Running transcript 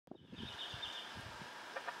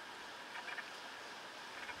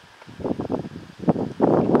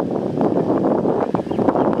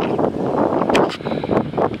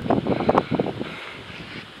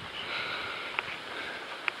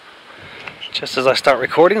Just as I start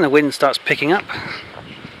recording, the wind starts picking up.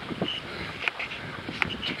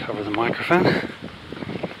 To cover the microphone.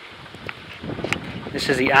 This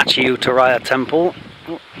is the Achyutaraya Temple,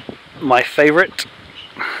 my favourite.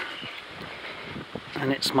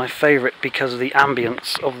 And it's my favourite because of the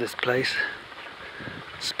ambience of this place,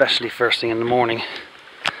 especially first thing in the morning.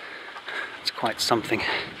 It's quite something.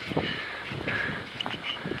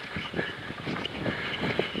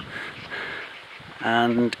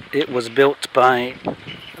 And it was built by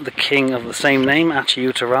the king of the same name,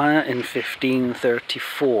 Achyutaraya, in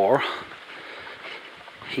 1534.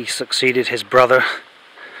 He succeeded his brother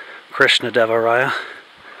Krishnadevaraya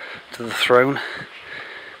to the throne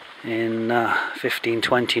in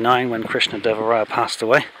 1529, when Krishnadevaraya passed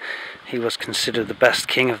away. He was considered the best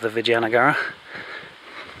king of the Vijayanagara.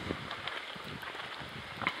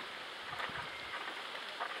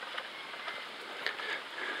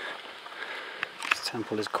 This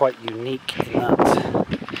temple is quite unique in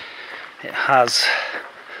that it has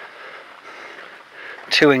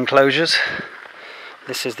two enclosures.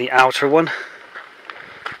 This is the outer one.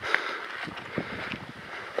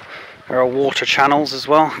 There are water channels as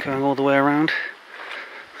well, going all the way around.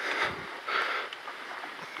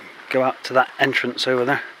 Go out to that entrance over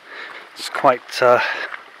there. It's quite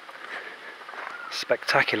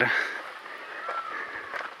spectacular.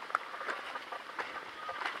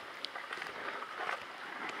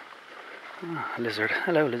 Oh, a lizard.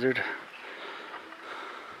 Hello, lizard.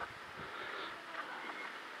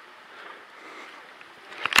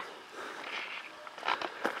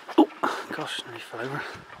 Oh, gosh, nearly fell over.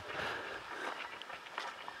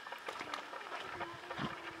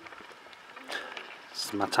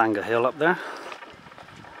 Matanga Hill up there.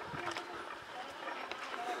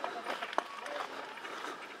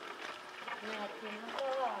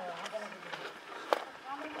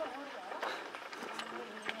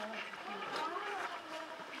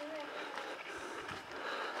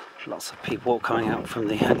 Lots of people coming out from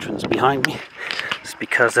the entrance behind me. It's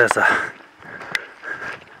because there's a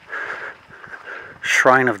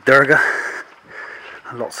shrine of Durga.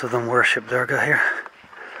 Lots of them worship Durga here.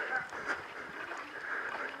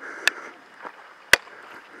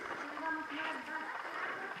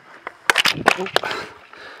 Oh,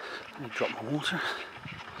 let me drop my water.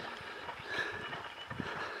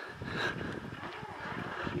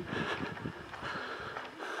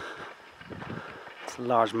 It's a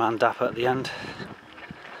large mandapa at the end.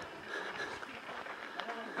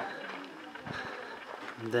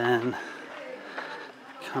 And then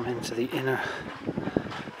come into the inner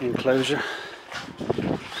enclosure.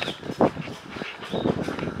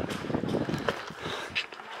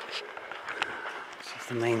 This is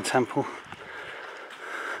the main temple.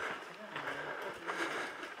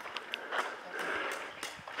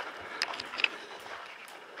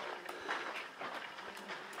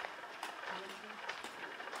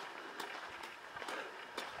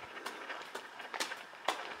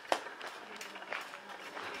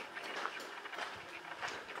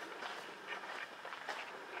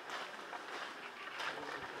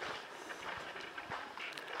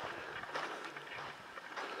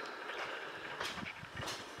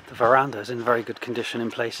 The veranda is in very good condition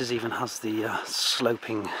in places, even has the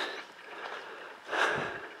sloping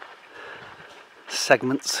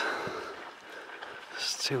segments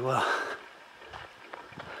just to let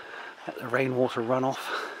the rainwater run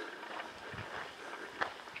off.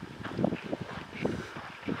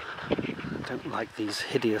 I don't like these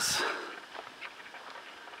hideous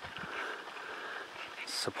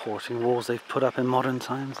supporting walls they've put up in modern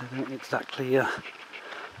times. They don't exactly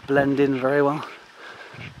blend in very well.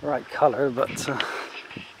 Right colour, but there's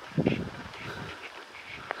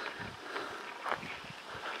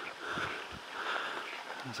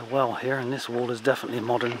a well here, and this wall is definitely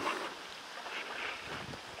modern,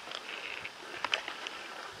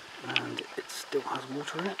 and it still has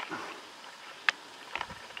water in it.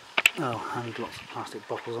 Oh, and lots of plastic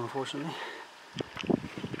bottles, unfortunately.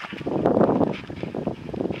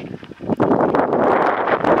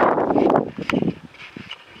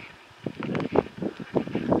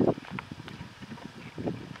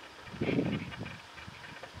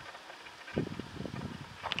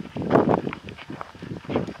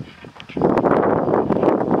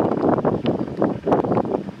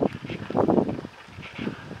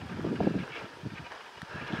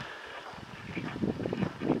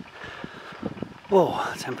 Whoa,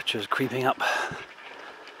 the temperature is creeping up.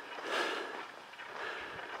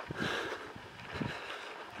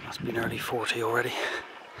 It must be nearly 40 already.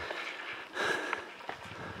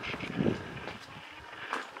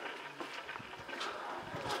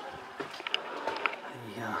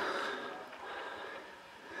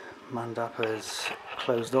 The Mandapa is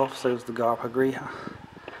closed off, so is the Garbhagriha.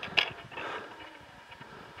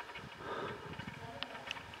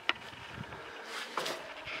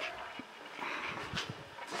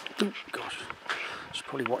 Oh gosh, I should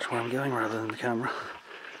probably watch where I'm going rather than the camera.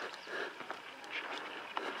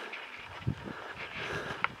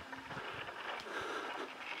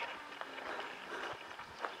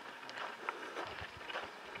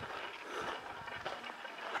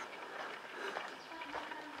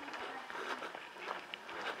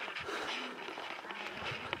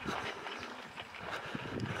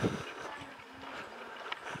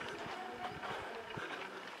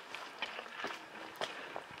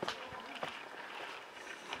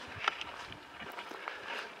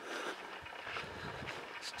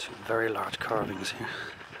 Two very large carvings here,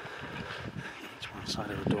 each one side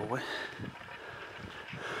of the doorway.